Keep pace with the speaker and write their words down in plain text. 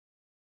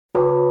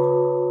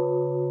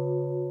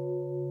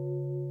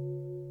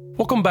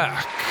Welcome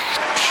back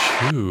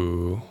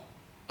to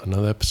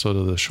another episode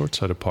of the Short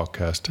Sighted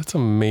Podcast. It's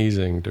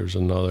amazing. There's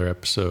another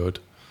episode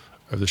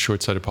of the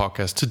Short Sighted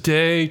Podcast.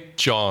 Today,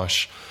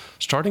 Josh,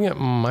 starting at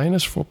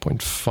minus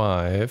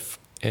 4.5,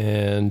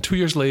 and 2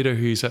 years later,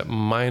 he's at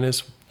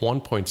minus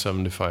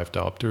 1.75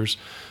 diopters.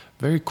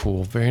 Very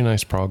cool. Very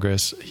nice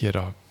progress. He had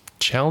a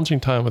challenging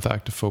time with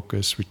active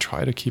focus. We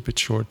try to keep it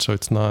short so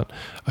it's not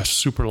a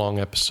super long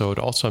episode.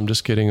 Also, I'm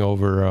just getting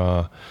over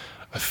a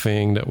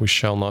thing that we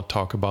shall not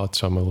talk about,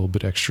 so I'm a little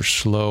bit extra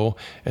slow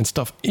and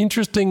stuff.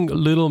 Interesting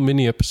little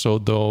mini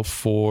episode though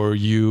for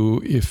you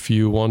if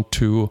you want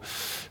to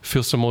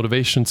feel some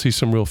motivation, see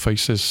some real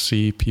faces,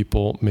 see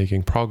people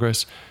making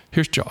progress.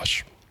 Here's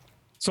Josh.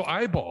 So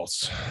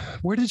eyeballs,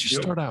 where did you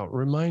start out?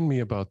 Remind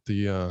me about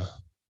the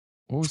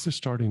what was the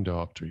starting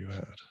diopter you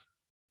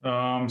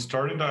had?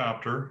 Starting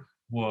diopter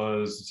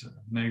was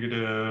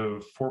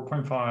negative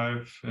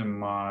 4.5 in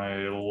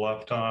my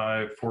left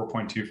eye,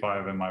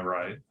 4.25 in my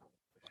right.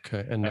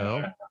 Okay, and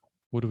now?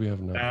 What do we have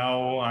now?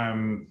 Now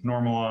I'm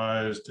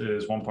normalized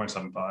is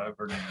 1.75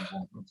 or negative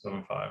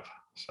 1.75.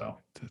 So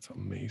that's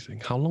amazing.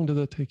 How long did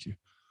that take you?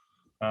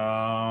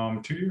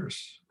 2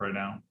 years right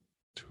now.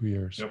 2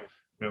 years. Yep.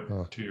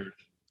 Huh. 2 years.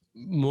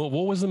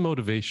 What was the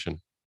motivation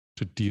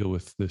to deal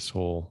with this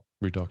whole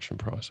reduction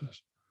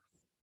process?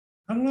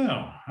 I don't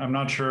know. I'm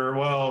not sure.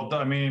 Well,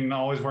 I mean,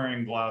 always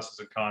wearing glasses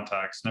and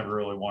contacts, never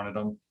really wanted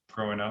them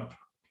growing up.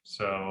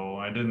 So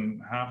I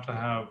didn't have to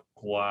have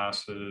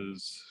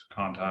glasses,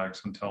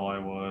 contacts until I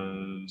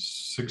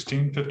was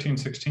 15,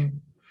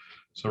 16.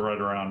 So right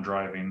around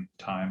driving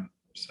time.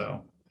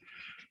 So,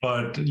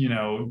 but you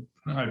know,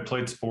 I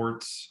played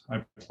sports.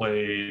 I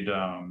played,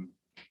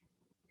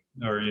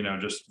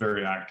 just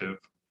very active,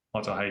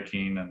 lots of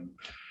hiking and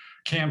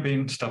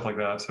camping, stuff like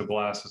that. So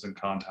glasses and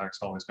contacts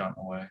always got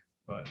in the way.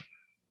 But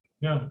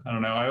yeah, I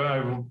don't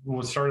know.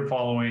 I started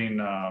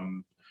following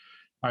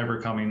Ivor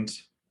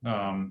Cummings.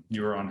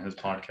 You were on his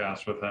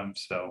podcast with him.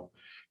 So,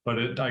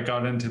 but I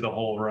got into the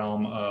whole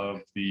realm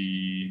of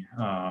the,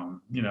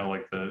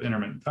 like the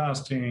intermittent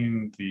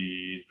fasting,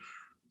 the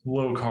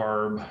low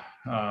carb,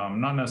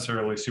 not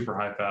necessarily super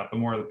high fat, but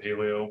more of the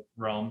paleo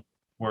realm,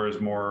 whereas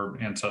more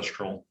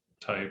ancestral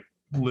type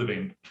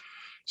living.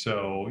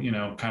 So,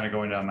 kind of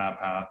going down that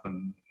path,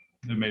 and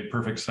it made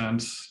perfect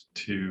sense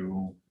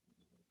to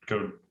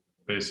go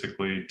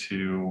basically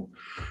to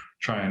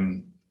try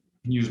and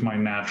use my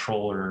natural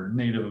or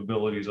native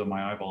abilities of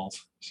my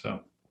eyeballs.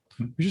 So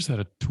we just had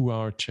a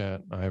 2-hour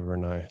chat, Ivor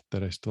and I,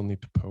 that I still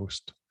need to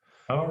post.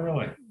 Oh,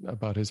 really?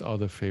 About his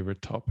other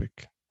favorite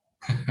topic.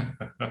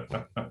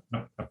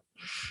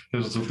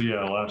 This was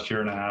last year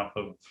and a half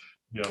of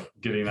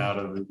getting out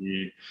of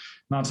the,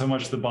 not so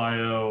much the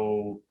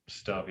bio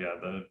stuff,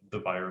 the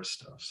virus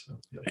stuff. So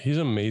he's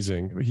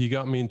amazing. He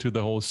got me into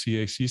the whole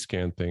CAC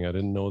scan thing. I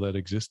didn't know that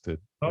existed.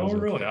 Oh,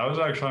 really?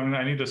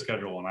 I need to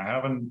schedule one. I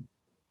haven't.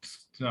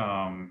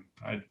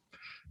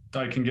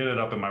 I can get it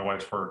up in my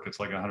wife's work. It's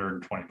like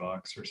 $120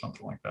 or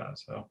something like that.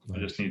 So nice.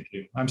 I just need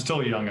to. I'm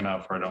still young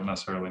enough where I don't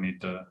necessarily need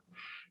to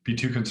be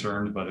too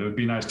concerned, but it would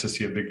be nice to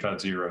see a big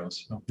fat zero.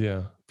 So.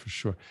 Yeah, for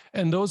sure.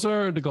 And those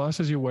are the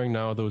glasses you're wearing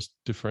now, those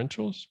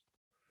differentials?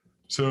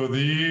 So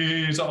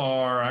these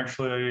are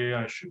actually,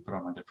 I should put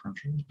on my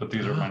differentials, but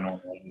these are my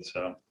normal ones.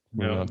 So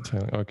we're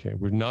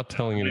not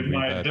telling anybody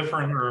my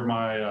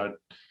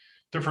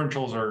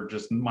differentials are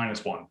just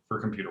 -1 for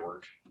computer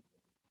work.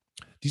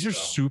 These are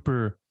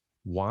super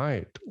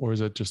wide, or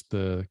is it just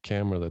the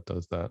camera that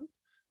does that?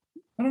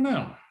 I don't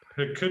know.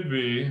 It could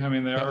be. I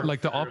mean, they are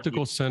like the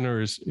optical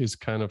center is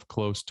kind of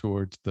close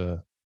towards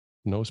the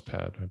nose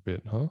pad a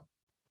bit, huh?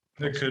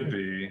 It could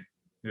be.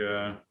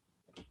 Yeah.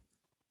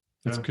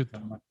 That's good.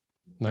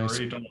 Nice.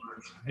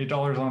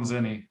 $8 on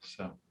Zenni.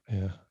 So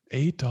yeah,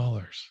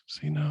 $8.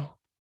 See now.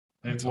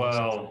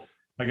 Well,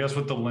 I guess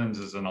with the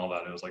lenses and all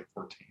that, it was like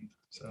 14.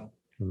 So.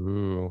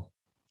 Ooh,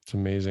 it's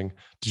amazing.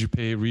 Did you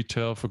pay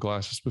retail for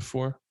glasses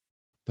before?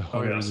 The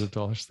hundreds of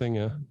dollars thing,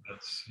 yeah.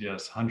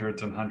 Yes,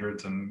 hundreds and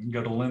hundreds, and you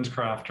go to Lens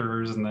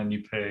Crafters, and then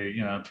you pay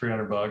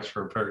 $300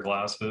 for a pair of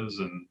glasses,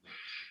 and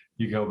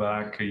you go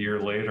back a year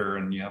later,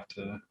 and you have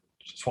to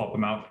swap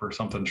them out for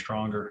something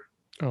stronger.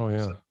 Oh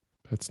yeah,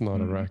 that's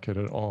not a racket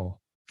at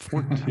all.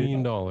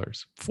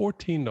 $14.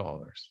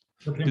 $14.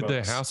 Did they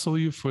hassle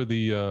you for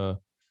the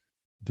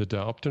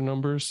diopter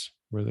numbers?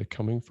 Where are they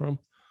coming from?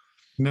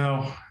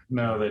 No,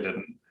 they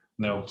didn't.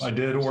 No, I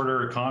did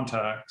order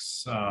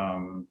contacts.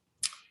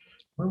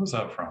 Where was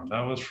that from?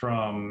 That was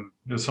from,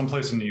 it was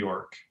someplace in New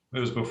York. It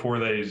was before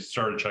they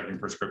started checking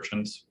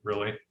prescriptions,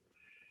 really.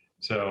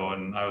 So,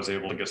 and I was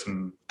able to get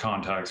some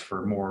contacts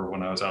for more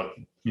when I was out,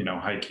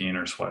 hiking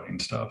or sweating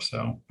stuff.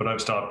 So, but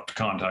I've stopped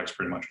contacts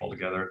pretty much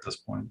altogether at this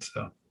point.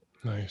 So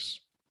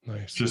nice.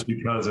 Just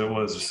because it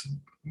was,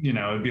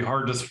 it'd be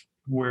hard to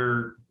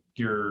wear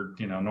your,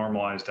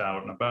 normalized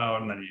out and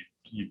about, and then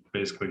you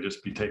basically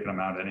just be taking them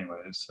out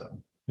anyways.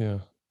 So yeah.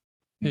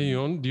 Hey,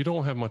 you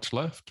don't have much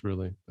left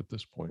really at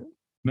this point.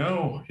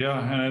 No, yeah,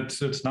 and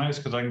it's nice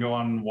because I can go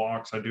on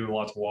walks. I do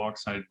lots of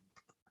walks. I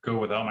go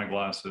without my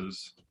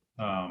glasses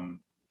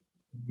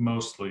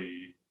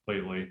mostly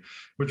lately,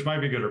 which might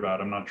be good or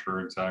bad. I'm not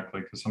sure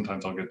exactly, because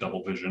sometimes I'll get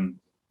double vision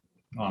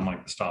on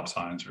like the stop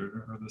signs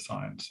or the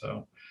signs.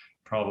 So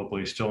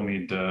probably still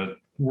need to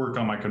work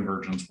on my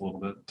convergence a little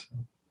bit.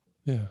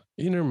 Yeah.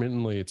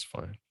 Intermittently, it's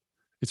fine.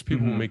 It's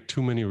people who make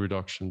too many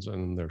reductions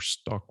and they're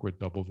stuck with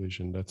double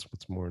vision. That's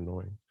what's more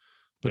annoying.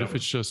 But if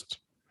it's just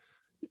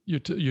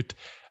you're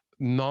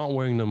not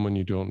wearing them when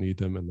you don't need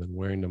them and then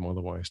wearing them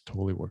otherwise,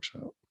 totally works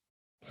out.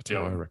 That's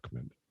how I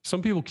recommend it.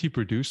 Some people keep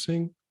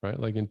reducing, right?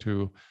 Like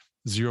into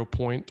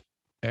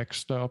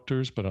 0.x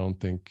diopters, but I don't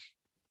think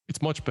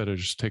it's much better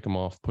to just take them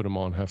off, put them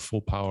on, have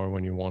full power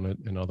when you want it,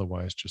 and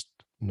otherwise just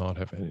not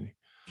have any.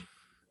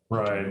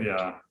 Right.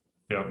 Yeah.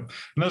 Yep. And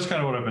that's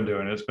kind of what I've been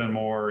doing. It's been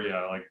more,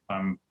 like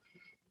I'm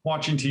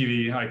watching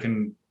TV, I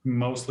can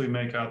mostly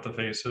make out the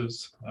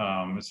faces.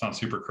 It's not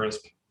super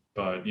crisp,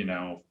 but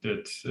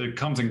it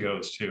comes and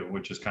goes too,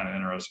 which is kind of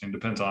interesting.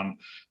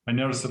 I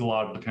notice it a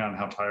lot depending on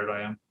how tired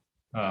I am.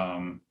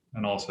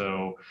 And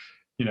also,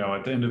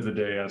 at the end of the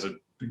day, as it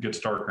gets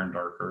darker and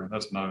darker,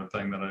 that's another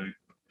thing that I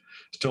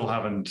still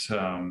haven't,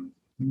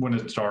 when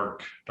it's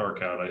dark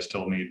out, I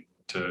still need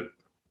to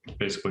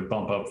basically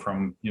bump up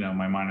from,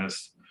 my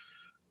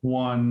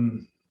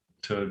 -1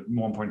 to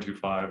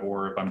 1.25,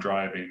 or if I'm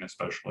driving,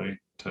 especially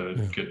to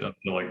get up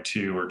to like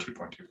 2 or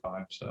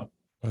 2.25. So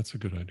that's a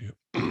good idea.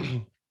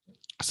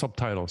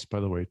 Subtitles, by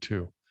the way,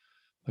 too.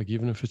 Like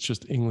even if it's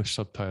just English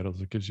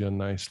subtitles, it gives you a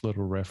nice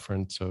little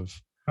reference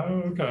of.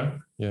 Oh, okay.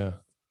 Yeah.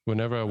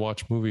 Whenever I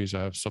watch movies,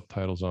 I have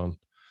subtitles on.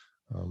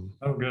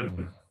 Oh,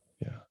 good.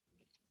 Yeah.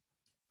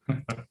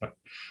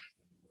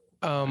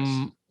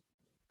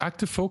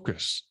 Active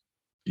focus.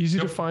 Easy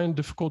to find,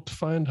 difficult to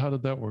find. How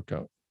did that work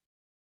out?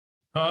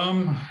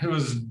 It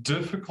was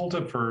difficult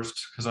at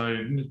first because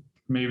I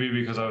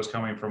was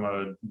coming from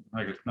I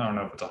don't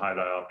know if it's a high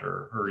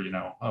diopter or,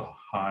 a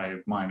high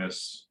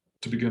minus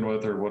to begin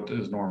with, or what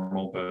is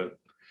normal, but,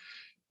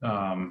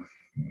 I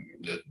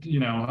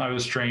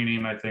was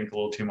straining, I think, a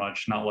little too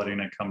much, not letting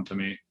it come to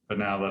me. But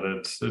now that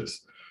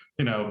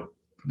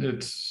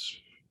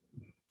it's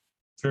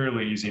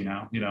fairly easy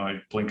now.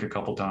 I blink a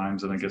couple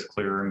times and it gets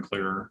clearer and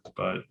clearer.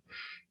 But,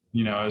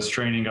 as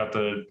training got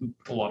a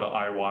lot of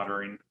eye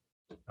watering,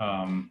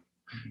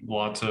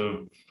 lots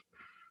of,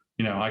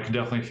 I could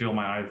definitely feel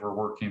my eyes were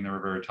working. They were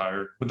very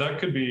tired, but that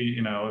could be,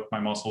 if my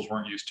muscles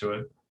weren't used to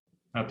it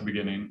at the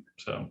beginning.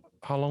 So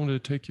how long did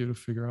it take you to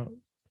figure out?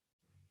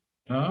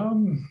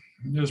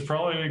 It was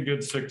probably a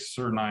good 6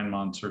 or 9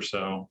 months or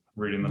so,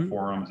 reading the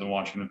forums and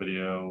watching the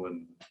video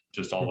and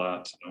just all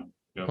that. So,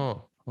 yep.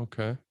 Oh,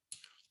 okay.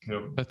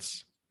 Yep.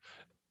 That's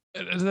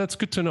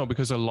good to know,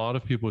 because a lot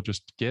of people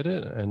just get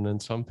it and then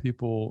some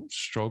people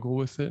struggle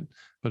with it.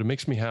 But it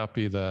makes me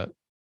happy that,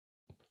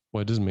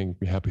 well, it doesn't make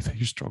me happy that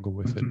you struggle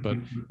with it, but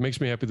it makes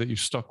me happy that you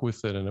stuck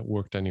with it and it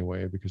worked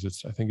anyway, because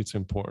I think it's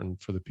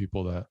important for the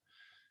people that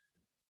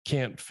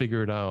can't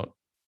figure it out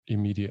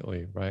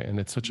immediately, right? And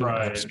it's such an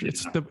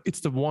abstract, it's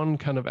the one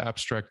kind of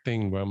abstract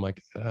thing where I'm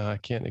like, I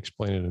can't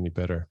explain it any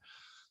better.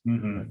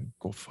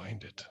 Go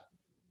find it.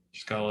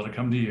 Just gotta let it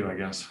come to you, I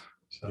guess.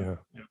 So,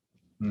 yeah.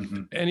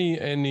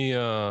 Any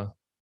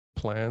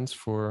plans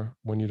for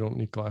when you don't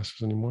need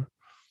glasses anymore?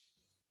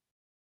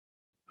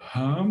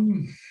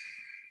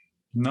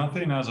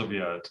 Nothing as of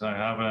yet. I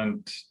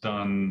haven't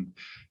done.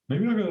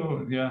 Maybe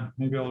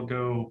I'll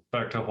go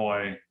back to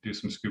Hawaii, do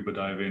some scuba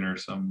diving or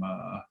some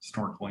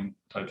snorkeling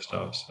type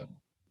stuff. So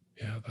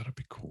yeah, that'd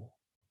be cool.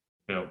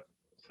 Yep.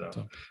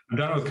 So I'm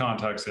done with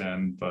contacts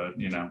in, but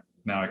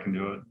now I can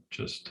do it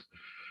just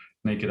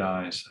naked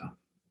eye. So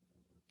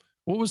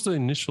what was the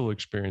initial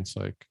experience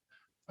like?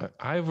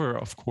 Ivor,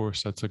 of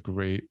course, that's a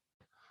great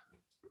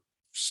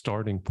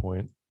starting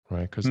point,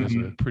 right? Because he's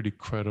a pretty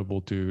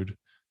credible dude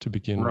to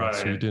begin with.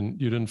 So you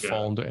didn't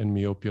fall into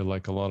enmyopia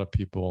like a lot of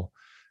people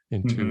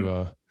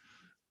into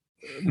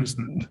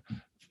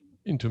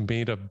into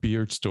made up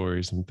beard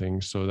stories and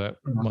things. So that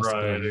must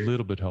have been a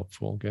little bit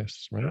helpful, I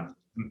guess, right? Yeah.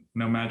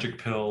 No magic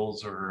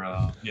pills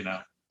or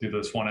do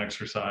this one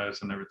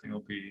exercise and everything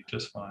will be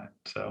just fine.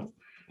 So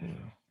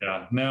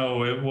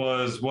no, it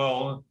was,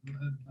 well,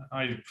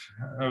 I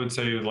would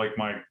say like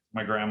my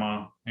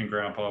grandma and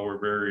grandpa were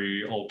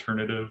very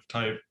alternative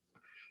type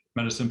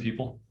medicine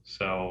people.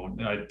 So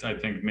I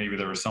think maybe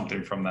there was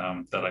something from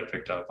them that I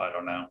picked up. I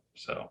don't know.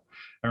 So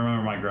I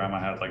remember my grandma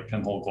had like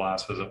pinhole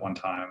glasses at one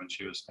time and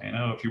she was saying,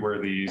 oh, if you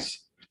wear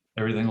these,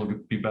 everything will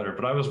be better.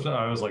 But I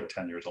was like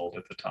 10 years old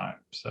at the time.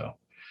 So,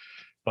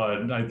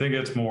 but I think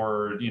it's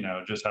more,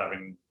 just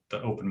having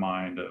the open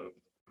mind of,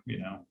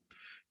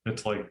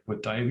 it's like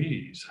with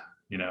diabetes,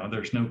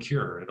 there's no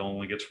cure. It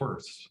only gets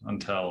worse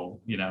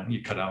until,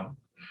 you cut out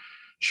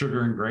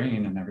sugar and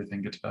grain and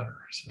everything gets better.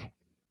 So.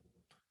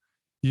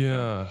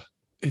 Yeah,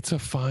 it's a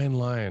fine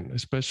line,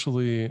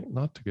 especially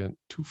not to get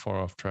too far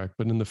off track,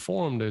 but in the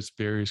forum, there's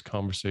various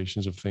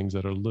conversations of things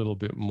that are a little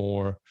bit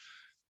more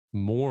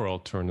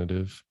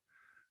alternative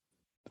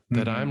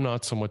that I'm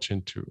not so much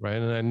into, right?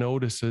 And I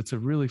notice it's a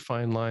really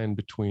fine line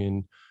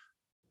between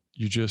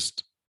you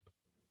just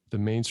the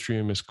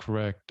mainstream is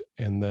correct,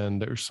 and then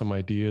there's some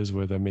ideas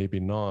where they're maybe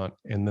not,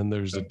 and then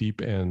there's the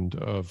deep end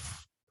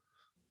of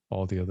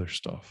all the other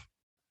stuff.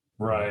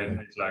 Right,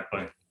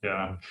 exactly.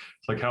 Yeah.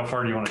 It's like, how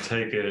far do you want to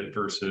take it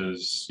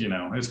versus,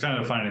 it's kind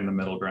of finding the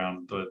middle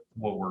ground, but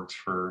what works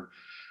for,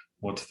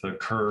 what's the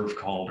curve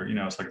called? Or,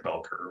 it's like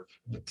bell curve.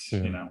 It's,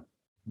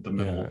 the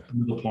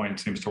middle point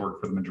seems to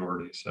work for the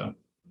majority. So,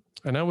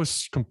 and I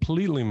was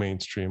completely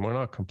mainstream, or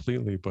not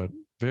completely, but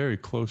very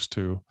close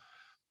to,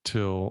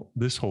 till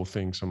this whole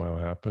thing somehow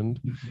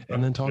happened.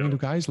 And then talking to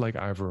guys like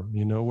Ivor,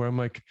 where I'm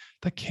like,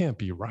 that can't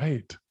be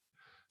right.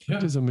 Yeah,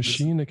 there's a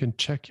machine that can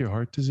check your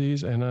heart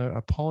disease. And I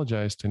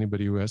apologize to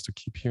anybody who has to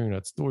keep hearing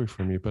that story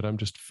from me, but I'm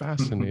just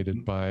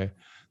fascinated by,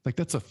 like,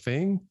 that's a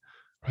thing,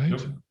 right?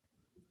 Yep.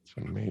 It's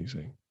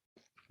amazing.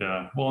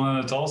 Yeah. Well,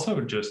 and it's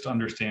also just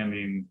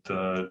understanding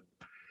the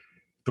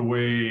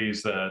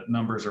ways that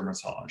numbers are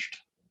massaged,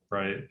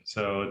 right?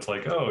 So it's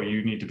like, oh,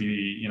 you need to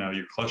be,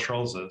 your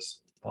cholesterol is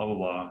this, blah, blah,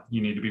 blah.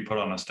 You need to be put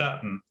on a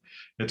statin.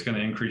 It's going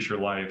to increase your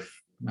life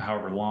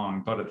however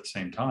long, but at the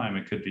same time,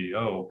 it could be,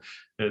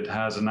 it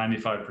has a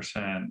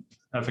 95%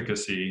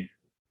 efficacy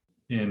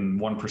in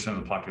 1% of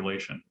the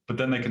population. But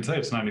then they can say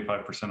it's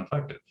 95%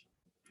 effective,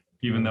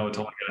 even though it's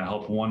only going to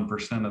help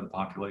 1% of the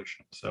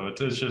population. So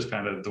it's just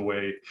kind of the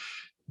way,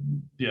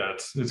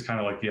 it's kind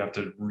of like you have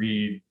to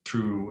read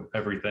through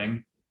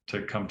everything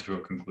to come to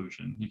a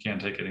conclusion. You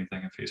can't take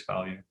anything at face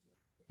value.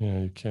 Yeah,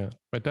 you can't.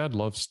 My dad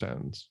loves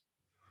statins.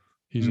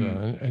 He's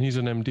he's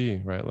an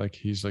MD, right? Like,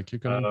 he's like, you're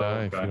gonna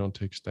die if you don't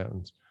take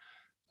statins.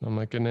 And I'm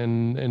like,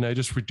 and I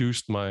just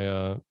reduced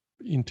my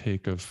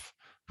intake of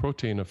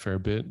protein a fair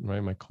bit,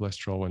 right? My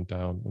cholesterol went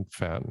down, and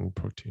fat and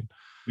protein.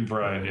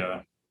 Right.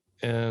 Yeah.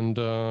 And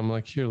I'm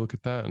like, here, look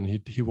at that. And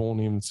he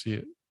won't even see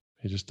it.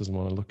 He just doesn't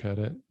want to look at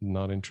it.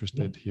 Not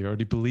interested. He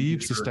already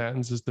believes the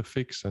statins is the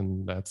fix,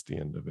 and that's the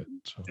end of it.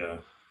 So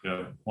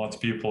yeah. Lots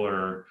of people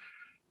are,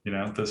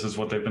 this is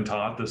what they've been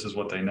taught. This is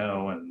what they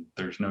know, and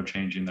there's no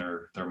changing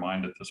their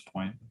mind at this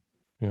point.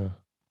 Yeah.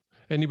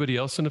 Anybody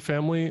else in the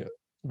family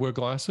wear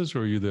glasses,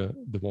 or are you the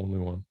only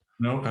one?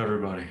 Nope,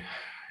 everybody.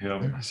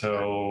 Yeah.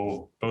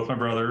 So both my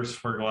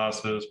brothers wear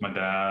glasses. My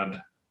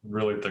dad,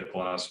 really thick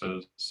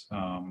glasses.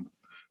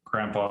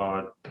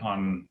 Grandpa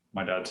on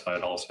my dad's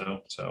side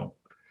also. So,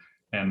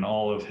 and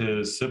all of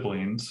his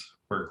siblings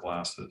wear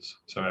glasses.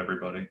 So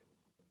everybody.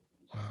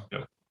 Wow.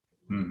 Yep.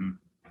 Mm-hmm.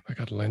 I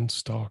got lens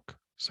stock.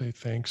 Say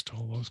thanks to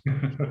all those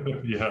guys.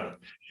 Yeah.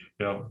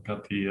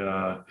 Got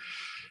the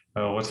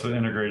what's the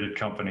integrated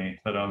company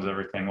that owns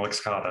everything?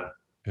 Lexcata.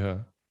 Yeah.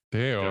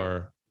 They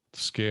are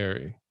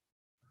scary.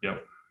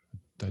 Yep.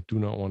 I do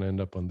not want to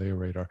end up on their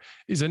radar.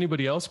 Is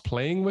anybody else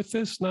playing with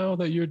this now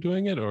that you're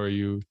doing it, or are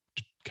you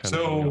kind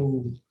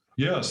of?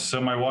 Yes. So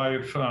my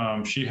wife,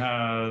 she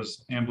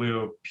has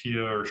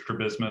amblyopia or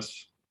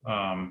strabismus.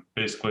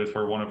 Basically, it's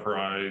where one of her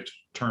eyes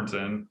turns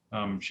in.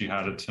 She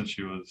had it since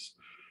she was,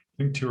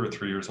 I think, 2 or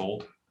 3 years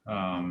old.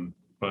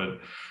 But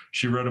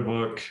she wrote a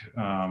book,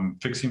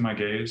 Fixing My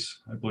Gaze,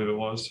 I believe it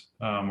was,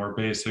 where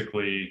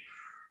basically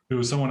it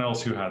was someone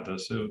else who had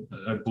this.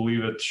 I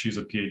believe she's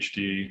a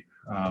PhD.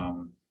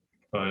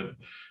 But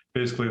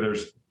basically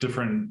there's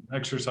different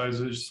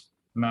exercises,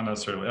 not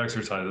necessarily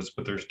exercises,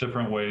 but there's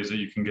different ways that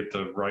you can get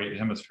the right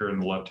hemisphere and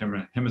the left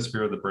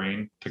hemisphere of the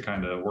brain to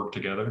kind of work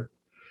together.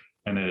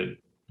 And it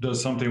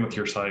does something with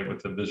your sight,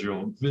 with the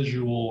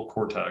visual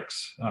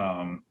cortex,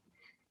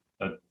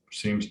 that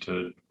seems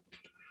to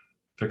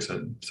fix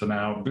it. So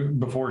now,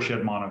 before she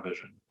had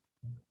monovision,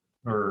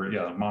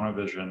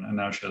 and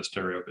now she has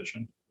stereo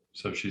vision.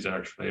 So she's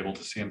actually able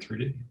to see in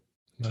 3D.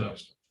 Nice. So,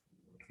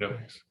 yep.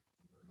 Nice.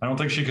 I don't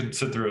think she could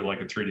sit through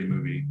like a 3D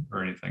movie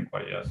or anything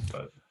quite yet,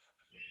 but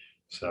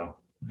so,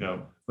 yeah.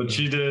 But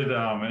she did,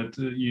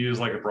 you use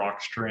like a Brock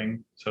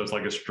string. So it's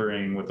like a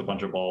string with a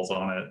bunch of balls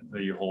on it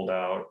that you hold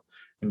out,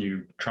 and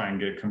you try and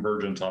get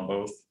convergence on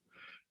both.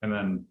 And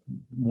then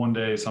one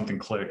day something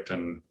clicked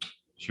and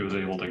she was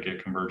able to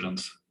get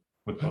convergence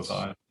with both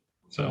eyes.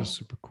 So that's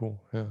super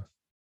cool. Yeah.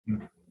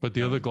 Mm-hmm. But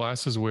the other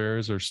glasses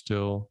wearers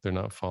they're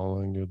not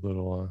following your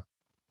little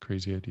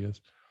crazy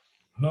ideas.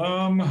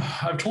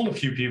 I've told a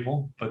few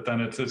people, but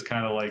then it's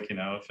kind of like,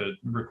 if it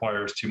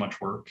requires too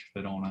much work,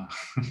 they don't want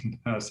to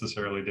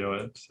necessarily do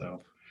it.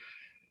 So,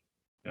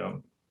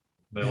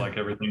 they like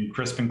everything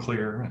crisp and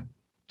clear.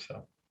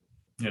 So,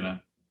 it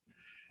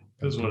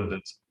is what it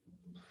is.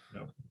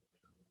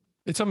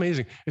 It's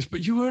amazing.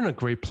 But you are in a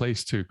great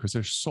place too, because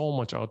there's so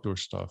much outdoor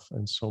stuff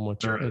and so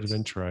much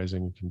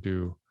adventurizing you can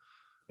do.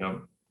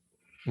 Yep.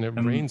 And it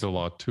rains a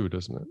lot too,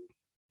 doesn't it?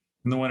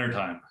 In the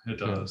wintertime, it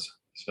does. Yeah.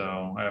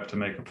 So I have to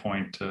make a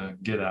point to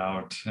get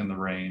out in the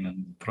rain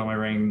and put on my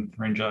rain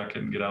jacket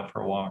and get out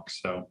for a walk.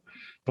 So,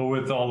 but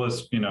with all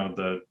this,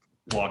 the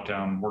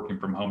lockdown, working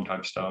from home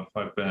type stuff,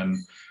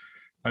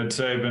 I'd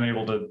say I've been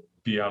able to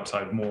be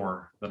outside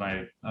more than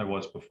I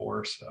was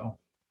before. So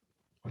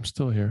I'm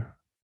still here.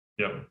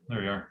 Yep,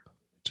 there you are.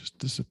 Just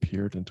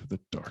disappeared into the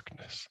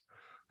darkness.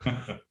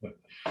 Nice.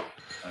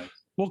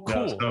 Well,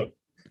 cool. Yeah,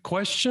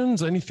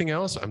 Questions? Anything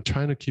else? I'm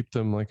trying to keep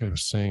them, like I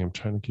was saying, I'm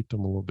trying to keep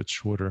them a little bit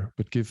shorter,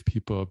 but give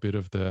people a bit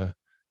of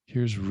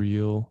here's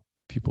real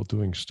people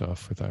doing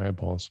stuff with their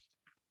eyeballs.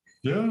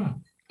 Yeah.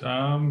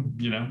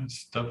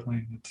 It's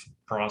definitely, it's a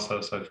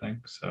process, I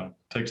think. So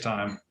it takes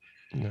time.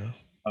 Yeah.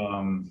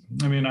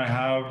 I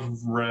have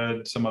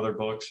read some other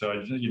books. So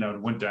I,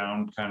 went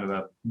down kind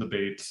of the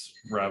Bates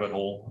rabbit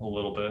hole a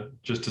little bit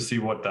just to see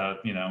what that,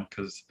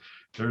 because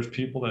there's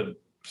people that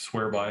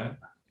swear by it.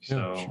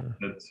 So sure.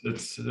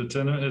 it's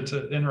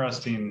an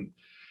interesting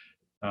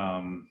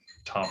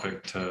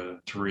topic to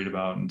read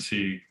about and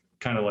see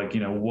kind of like,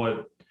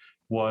 what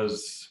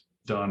was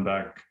done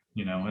back,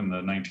 in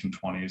the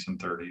 1920s and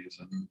 30s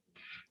and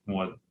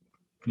what,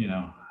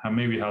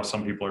 how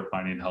some people are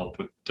finding help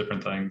with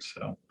different things.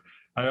 So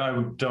I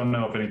don't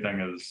know if anything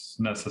is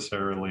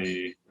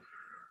necessarily,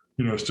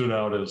 stood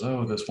out as,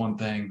 oh, this one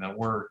thing that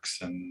works.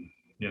 And,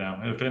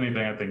 if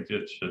anything, I think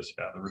it's just,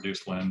 the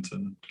reduced lens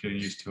and getting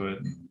used to it.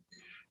 And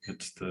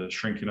it's the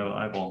shrinking of the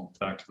eyeball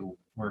back to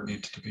where it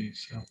needs to be.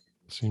 So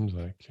seems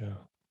like, yeah.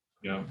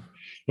 Yeah.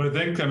 But I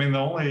think, the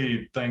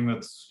only thing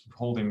that's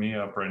holding me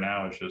up right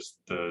now is just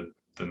the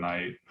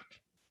night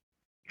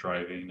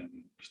driving and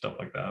stuff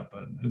like that.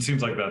 But it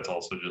seems like that's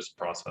also just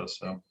process.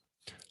 So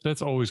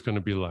that's always going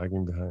to be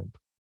lagging behind.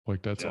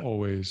 Like that's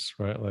always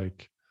right.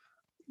 Like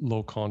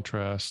low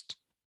contrast,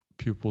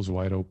 pupils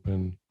wide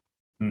open,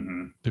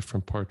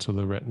 different parts of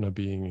the retina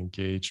being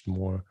engaged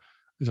more.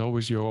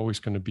 You're always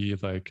going to be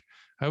like,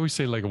 I always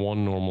say like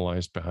one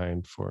normalized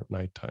behind for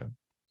nighttime,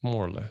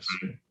 more or less,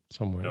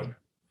 somewhere there.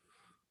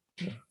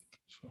 Yeah.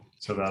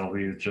 So that'll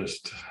be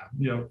just,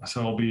 so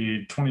it'll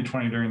be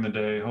 20/20 during the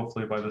day,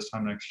 hopefully by this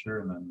time next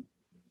year. And then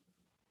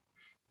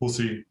we'll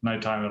see.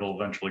 Nighttime, it'll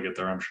eventually get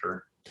there, I'm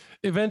sure.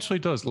 Eventually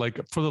it does. Like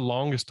for the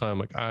longest time,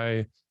 like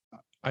I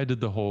did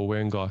the whole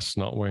wearing glasses,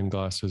 not wearing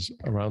glasses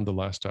around the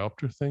last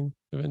diopter thing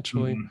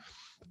eventually.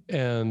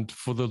 And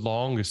for the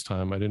longest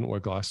time, I didn't wear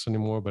glasses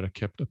anymore, but I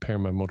kept a pair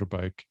on my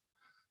motorbike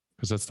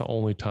because that's the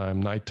only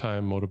time,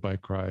 nighttime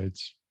motorbike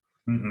rides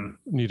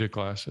needed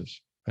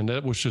glasses. And I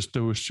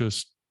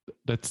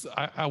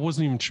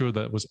wasn't even sure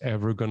that was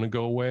ever going to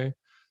go away.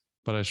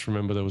 But I just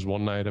remember there was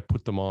one night I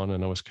put them on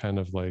and I was kind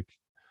of like,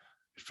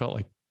 it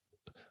felt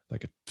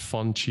like a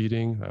fun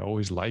cheating. I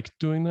always liked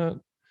doing that,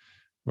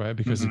 right?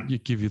 Because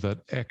it give you that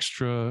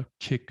extra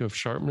kick of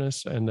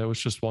sharpness. And there was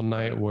just one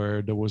night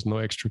where there was no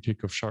extra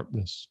kick of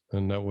sharpness.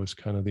 And that was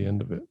kind of the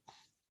end of it.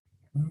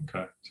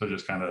 Okay. So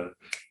just kind of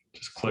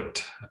just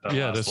clicked.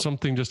 There's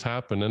something just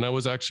happened. And I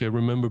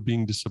remember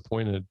being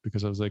disappointed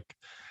because I was like,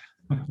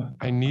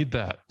 I need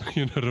that.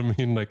 You know what I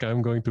mean? Like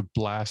I'm going to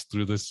blast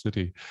through this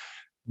city,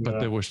 but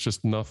there was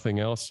just nothing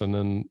else. And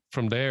then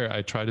from there,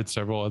 I tried it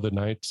several other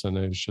nights and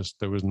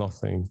there was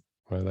nothing,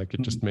 right? Like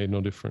it just made no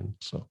difference.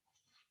 So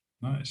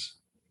nice.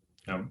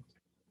 Yep.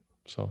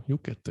 So you'll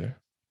get there.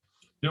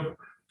 Yep.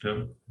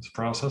 It's a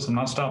process. I'm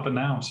not stopping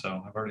now.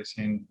 So I've already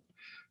seen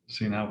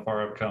how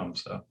far I've come.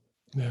 So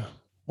yeah.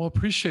 Well,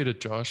 appreciate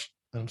it, Josh.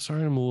 I'm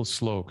sorry I'm a little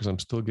slow because I'm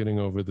still getting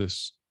over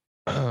this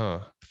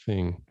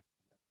thing.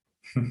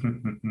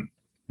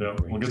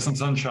 We'll get some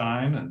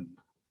sunshine, and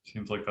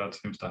seems like that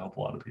seems to help a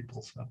lot of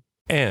people. So,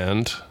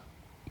 and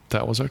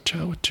that was our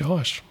chat with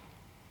Josh.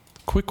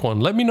 Quick one.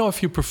 Let me know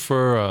if you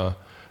prefer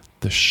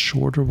the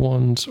shorter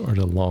ones or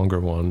the longer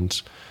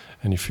ones,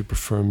 and if you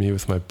prefer me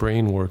with my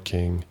brain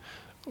working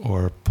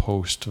or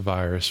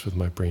post-virus with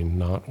my brain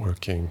not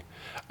working.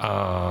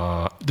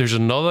 There's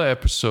another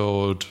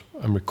episode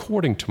I'm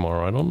recording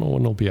tomorrow. I don't know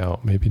when it'll be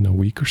out, maybe in a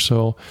week or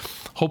so.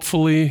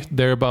 Hopefully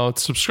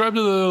thereabouts. Subscribe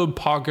to the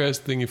podcast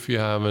thing if you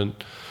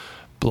haven't.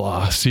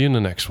 Blah. See you in the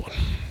next one.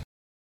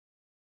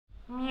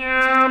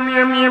 Meow,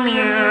 meow, meow,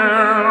 meow.